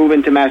plans to move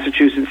into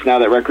Massachusetts now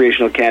that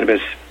recreational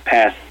cannabis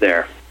passed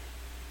there?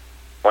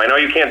 Well, I know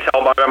you can't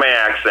tell by my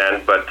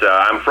accent, but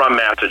I'm from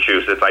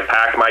Massachusetts. I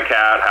packed my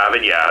cat,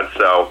 haven't yet,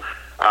 so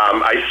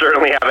I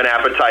certainly have an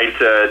appetite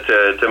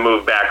to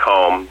move back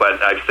home,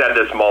 but I've said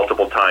this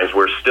multiple times.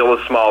 We're still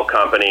a small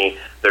company.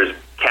 There's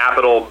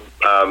capital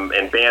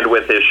and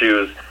bandwidth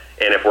issues.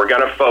 And if we're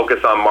going to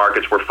focus on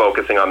markets, we're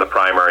focusing on the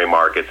primary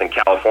markets. And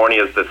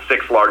California is the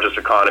sixth largest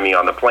economy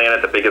on the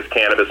planet, the biggest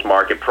cannabis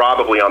market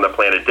probably on the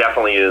planet,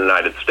 definitely in the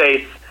United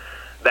States.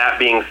 That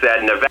being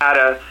said,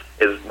 Nevada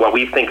is what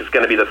we think is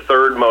going to be the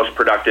third most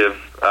productive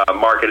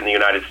market in the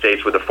United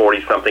States, with the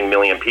 40-something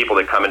million people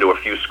that come into a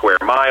few square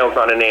miles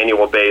on an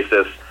annual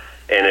basis.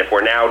 And if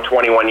we're now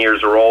 21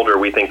 years or older,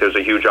 we think there's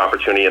a huge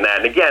opportunity in that.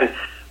 And again,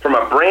 from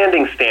a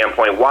branding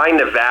standpoint, why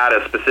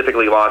Nevada,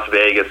 specifically Las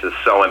Vegas, is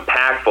so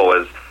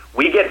impactful is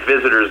we get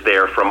visitors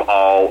there from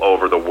all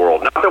over the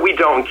world. Not that we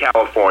don't in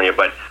California,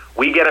 but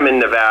we get them in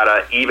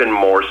Nevada even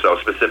more so,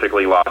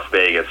 specifically Las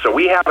Vegas. So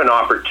we have an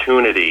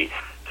opportunity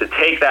to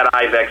take that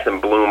IVEX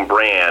and Bloom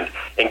brand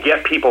and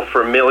get people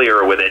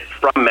familiar with it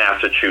from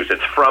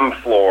Massachusetts, from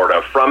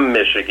Florida, from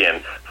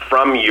Michigan,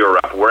 from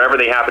Europe, wherever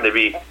they happen to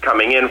be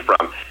coming in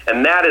from.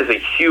 And that is a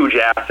huge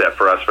asset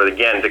for us,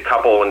 again, to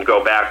couple and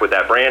go back with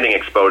that branding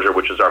exposure,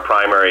 which is our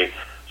primary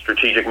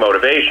strategic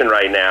motivation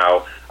right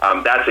now.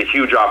 That's a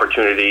huge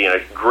opportunity and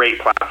a great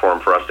platform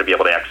for us to be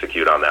able to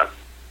execute on that.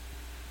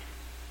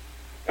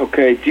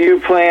 Okay. Do you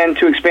plan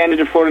to expand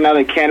into Florida now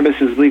that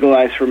cannabis is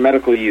legalized for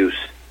medical use?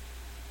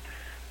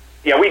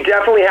 Yeah, we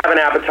definitely have an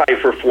appetite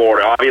for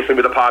Florida, obviously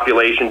with the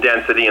population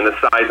density and the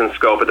size and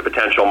scope of the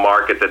potential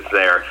market that's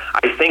there.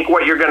 I think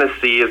what you're going to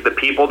see is the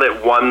people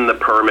that won the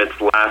permits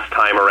last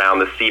time around,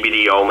 the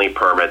CBD-only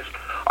permits,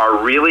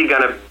 are really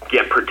going to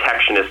get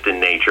protectionist in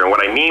nature. And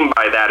what I mean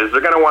by that is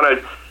they're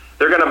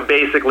going to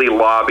basically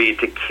lobby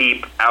to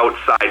keep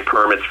outside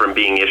permits from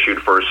being issued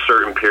for a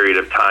certain period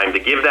of time to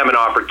give them an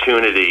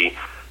opportunity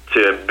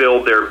to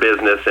build their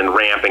business and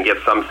ramp and get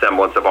some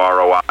semblance of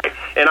ROI.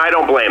 And I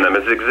don't blame them.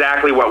 It's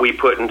exactly what we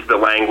put into the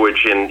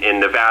language in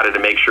Nevada to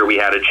make sure we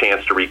had a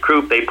chance to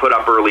recoup. They put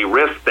up early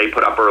risk. They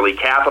put up early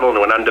capital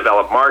into an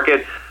undeveloped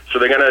market. So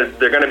they're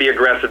going to be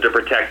aggressive to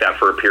protect that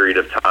for a period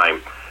of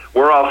time.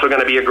 We're also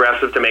going to be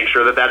aggressive to make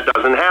sure that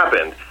doesn't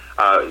happen.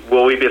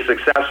 Will we be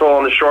successful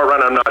in the short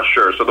run? I'm not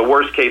sure. So the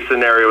worst case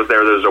scenario is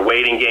there's a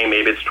waiting game.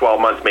 Maybe it's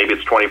 12 months, maybe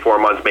it's 24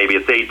 months, maybe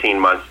it's 18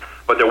 months,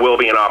 but there will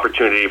be an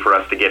opportunity for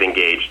us to get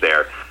engaged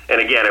there. And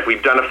again, if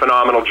we've done a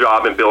phenomenal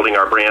job in building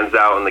our brands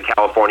out in the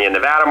California and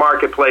Nevada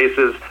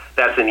marketplaces,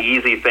 that's an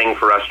easy thing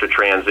for us to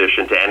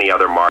transition to any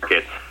other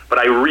market. But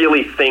I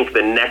really think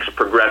the next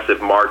progressive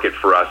market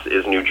for us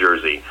is New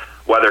Jersey.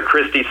 Whether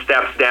Christie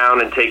steps down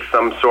and takes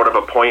some sort of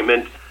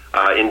appointment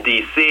in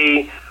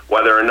D.C.,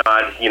 whether or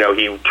not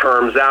he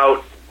terms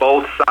out,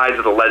 both sides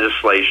of the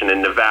legislation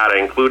in Nevada,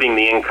 including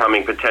the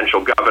incoming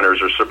potential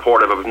governors, are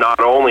supportive of not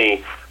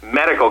only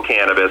medical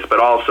cannabis but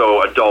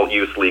also adult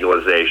use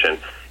legalization.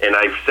 And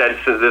I've said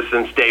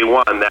since day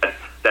one that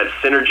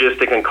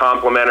synergistic and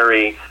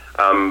complementary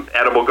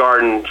edible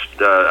garden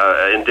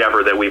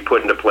endeavor that we've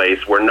put into place,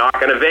 we're not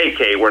going to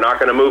vacate, we're not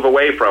going to move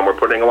away from. We're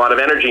putting a lot of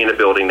energy into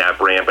building that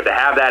brand, but to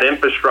have that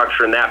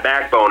infrastructure and that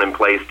backbone in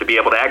place to be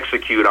able to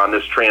execute on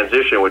this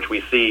transition, which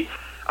we see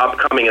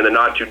upcoming in the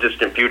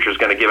not-too-distant future is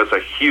going to give us a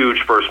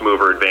huge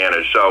first-mover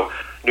advantage. So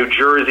New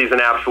Jersey is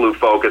an absolute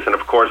focus, and,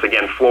 of course,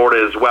 again,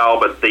 Florida as well,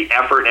 but the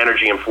effort and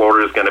energy in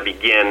Florida is going to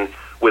begin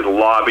with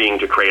lobbying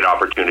to create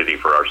opportunity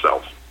for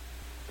ourselves.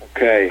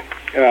 Okay.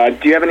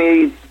 Do you have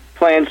any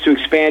plans to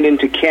expand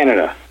into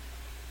Canada?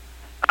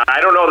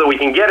 I don't know that we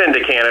can get into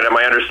Canada.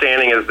 My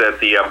understanding is that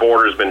the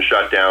border's been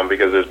shut down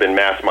because there's been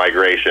mass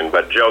migration.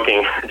 But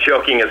joking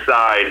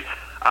aside,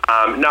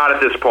 not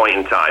at this point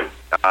in time.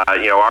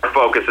 Our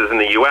focus is in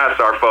the U.S.,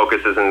 our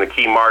focus is in the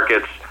key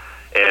markets,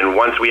 and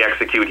once we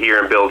execute here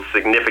and build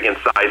significant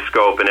size,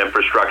 scope, and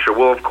infrastructure,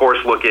 we'll, of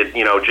course, look at,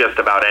 just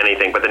about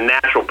anything. But the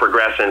natural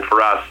progression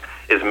for us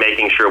is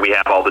making sure we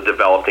have all the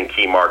developed and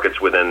key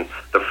markets within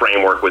the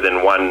framework,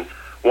 within one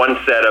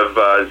set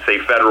of, say,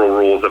 federal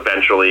rules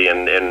eventually,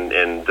 and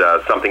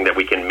something that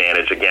we can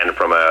manage, again,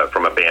 from a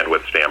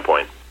bandwidth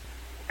standpoint.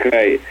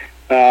 Okay.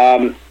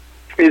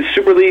 Is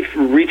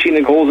Superleaf reaching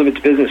the goals of its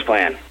business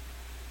plan?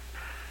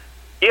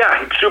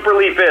 Yeah,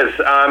 Superleaf is.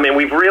 And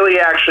we've really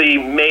actually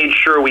made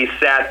sure we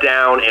sat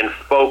down and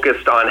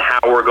focused on how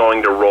we're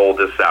going to roll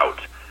this out.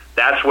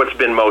 That's what's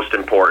been most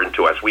important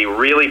to us. We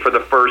really, for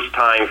the first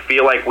time,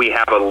 feel like we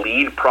have a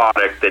lead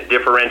product that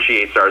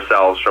differentiates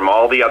ourselves from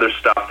all the other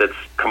stuff that's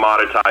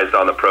commoditized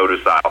on the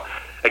produce aisle.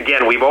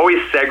 Again, we've always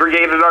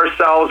segregated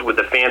ourselves with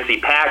the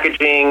fancy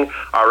packaging,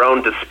 our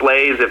own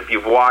displays. If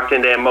you've walked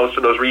into most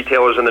of those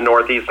retailers in the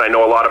Northeast, I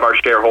know a lot of our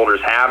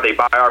shareholders have. They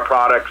buy our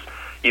products.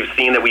 You've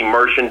seen that we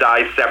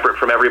merchandise separate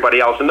from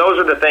everybody else. And those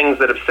are the things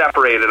that have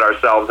separated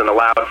ourselves and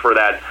allowed for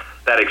that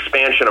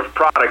expansion of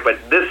product.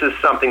 But this is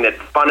something that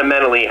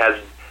fundamentally has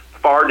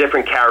far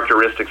different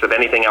characteristics of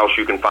anything else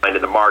you can find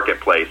in the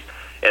marketplace.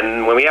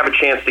 And when we have a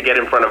chance to get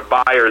in front of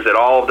buyers at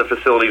all of the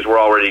facilities we're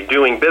already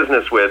doing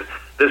business with,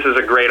 this is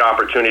a great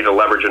opportunity to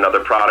leverage another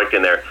product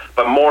in there.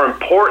 But more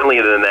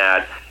importantly than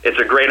that, it's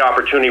a great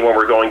opportunity when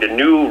we're going to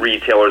new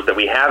retailers that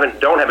we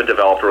don't have a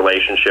developed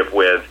relationship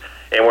with,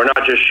 and we're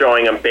not just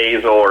showing them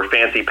basil or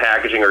fancy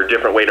packaging or a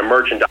different way to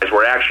merchandise.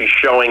 We're actually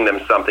showing them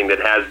something that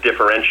has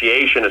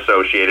differentiation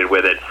associated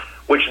with it,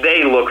 which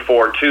they look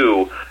for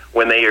too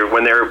when they're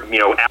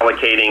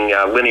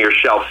allocating linear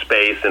shelf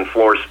space and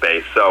floor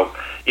space. So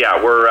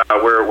yeah, we're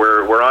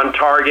on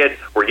target.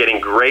 We're getting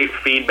great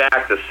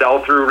feedback. The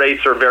sell-through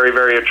rates are very,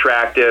 very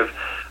attractive.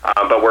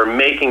 But we're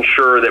making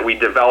sure that we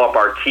develop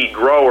our key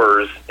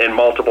growers in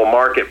multiple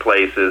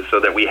marketplaces so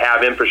that we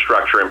have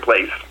infrastructure in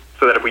place,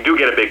 so that if we do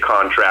get a big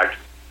contract,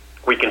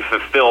 we can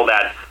fulfill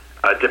that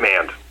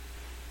demand.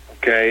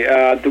 Okay.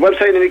 The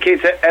website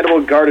indicates that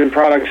edible garden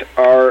products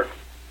are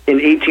in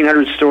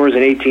 1,800 stores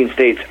in 18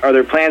 states. Are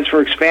there plans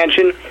for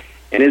expansion?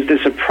 And is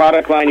this a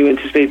product line you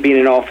anticipate being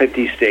in all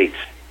 50 states?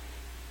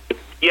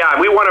 Yeah,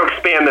 we want to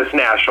expand this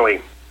nationally.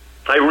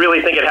 I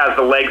really think it has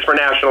the legs for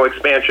national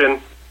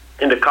expansion.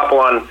 And to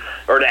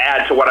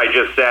add to what I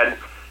just said,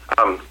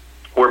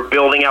 we're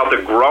building out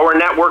the grower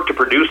network to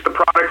produce the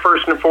product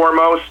first and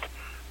foremost.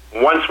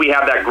 Once we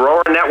have that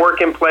grower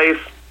network in place,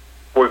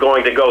 we're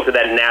going to go to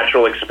that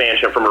natural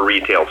expansion from a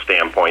retail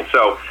standpoint.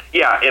 So,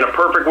 yeah, in a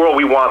perfect world,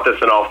 we want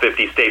this in all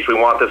 50 states. We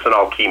want this in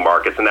all key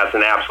markets, and that's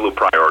an absolute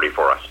priority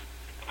for us.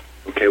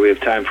 Okay, we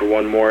have time for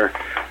one more.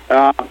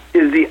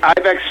 Is the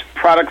Ibex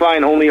product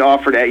line only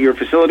offered at your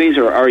facilities,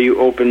 or are you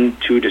open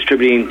to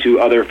distributing to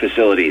other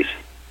facilities?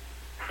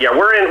 Yeah,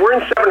 we're in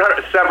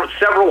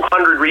several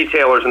hundred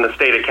retailers in the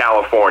state of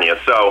California,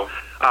 so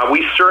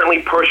we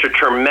certainly push a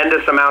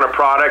tremendous amount of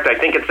product. I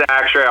think it's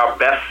actually our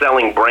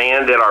best-selling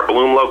brand at our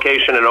Bloom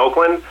location in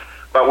Oakland,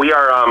 but we're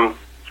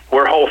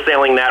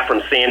wholesaling that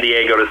from San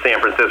Diego to San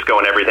Francisco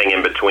and everything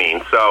in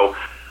between. So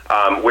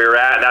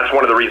that's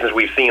one of the reasons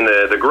we've seen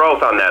the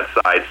growth on that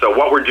side. So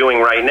what we're doing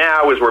right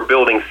now is we're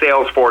building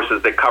sales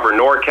forces that cover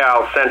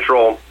NorCal,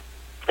 Central,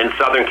 and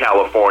Southern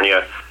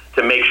California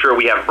to make sure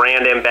we have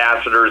brand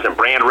ambassadors and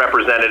brand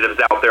representatives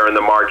out there in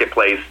the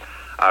marketplace,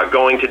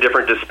 going to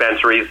different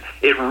dispensaries.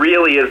 It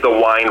really is the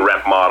wine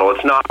rep model.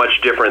 It's not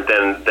much different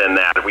than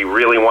that. We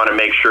really want to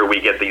make sure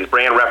we get these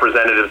brand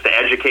representatives to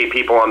educate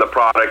people on the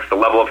products, the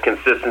level of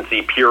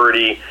consistency,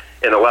 purity,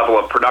 and the level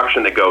of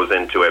production that goes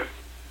into it.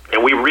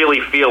 And we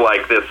really feel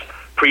like this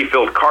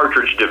pre-filled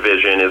cartridge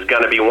division is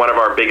going to be one of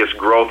our biggest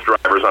growth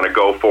drivers on a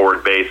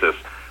go-forward basis.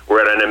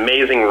 We're at an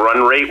amazing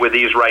run rate with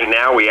these right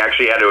now. We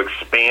actually had to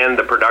expand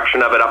the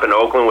production of it up in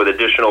Oakland with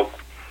additional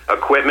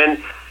equipment,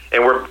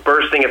 and we're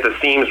bursting at the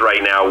seams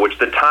right now, which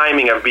the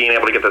timing of being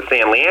able to get the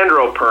San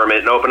Leandro permit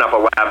and open up a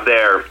lab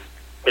there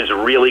is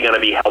really going to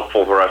be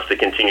helpful for us to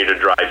continue to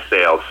drive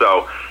sales.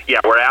 So, yeah,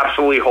 we're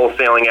absolutely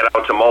wholesaling it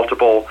out to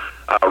multiple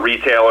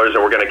retailers,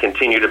 and we're going to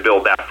continue to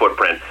build that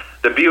footprint.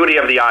 The beauty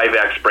of the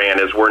Ivex brand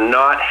is we're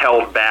not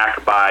held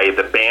back by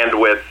the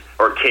bandwidth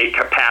or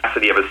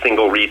capacity of a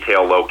single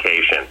retail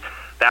location.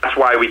 That's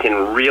why we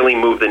can really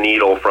move the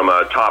needle from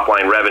a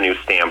top-line revenue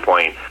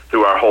standpoint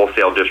through our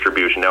wholesale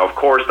distribution. Now, of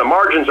course, the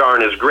margins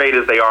aren't as great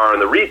as they are on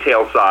the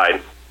retail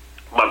side,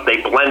 but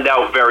they blend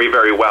out very,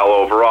 very well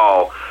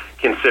overall,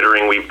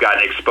 considering we've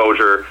got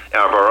exposure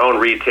of our own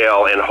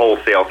retail and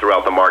wholesale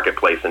throughout the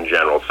marketplace in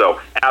general. So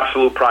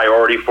absolute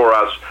priority for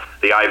us.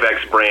 the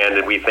Ivex brand,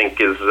 and we think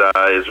is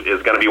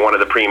going to be one of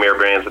the premier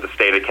brands of the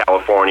state of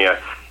California.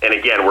 And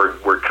again,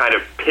 we're kind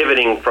of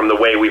pivoting from the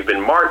way we've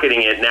been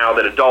marketing it now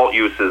that adult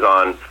use is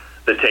on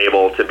the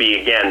table to be,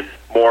 again,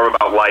 more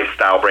about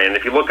lifestyle brand.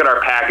 If you look at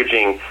our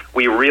packaging,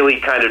 we really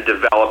kind of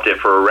developed it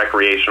for a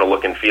recreational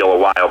look and feel a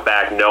while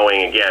back,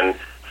 knowing, again,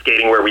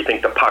 skating where we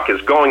think the puck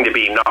is going to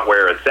be, not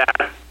where it's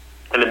at.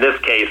 And in this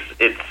case,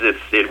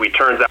 it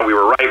turns out we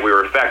were right, we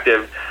were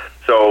effective.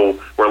 So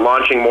we're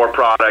launching more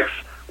products,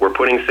 we're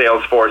putting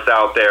sales force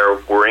out there,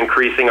 we're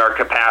increasing our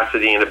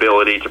capacity and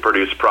ability to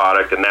produce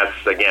product, and that's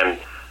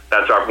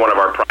one of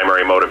our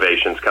primary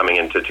motivations coming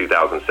into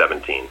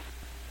 2017.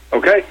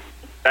 Okay.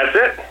 That's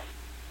it?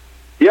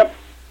 Yep.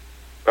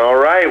 All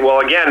right. Well,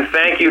 again,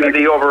 thank you to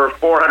the over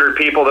 400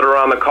 people that are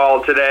on the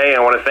call today.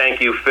 I want to thank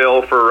you,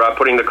 Phil, for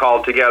putting the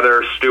call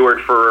together,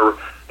 Stuart for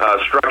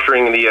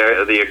structuring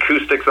the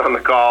acoustics on the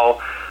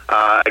call.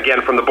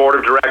 Again, from the board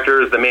of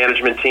directors, the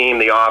management team,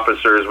 the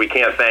officers, we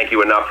can't thank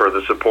you enough for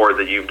the support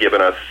that you've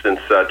given us since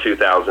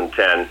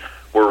 2010.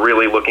 We're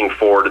really looking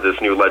forward to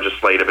this new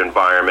legislative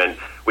environment.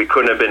 We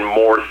couldn't have been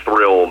more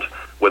thrilled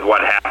with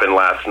what happened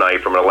last night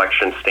from an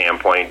election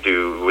standpoint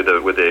with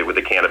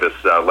the cannabis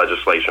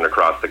legislation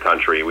across the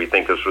country. We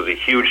think this was a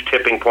huge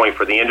tipping point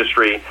for the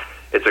industry.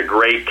 It's a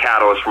great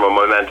catalyst from a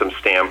momentum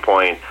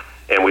standpoint,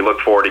 and we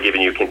look forward to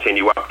giving you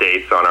continued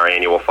updates on our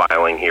annual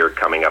filing here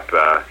coming up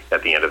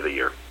at the end of the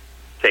year.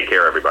 Take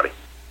care, everybody.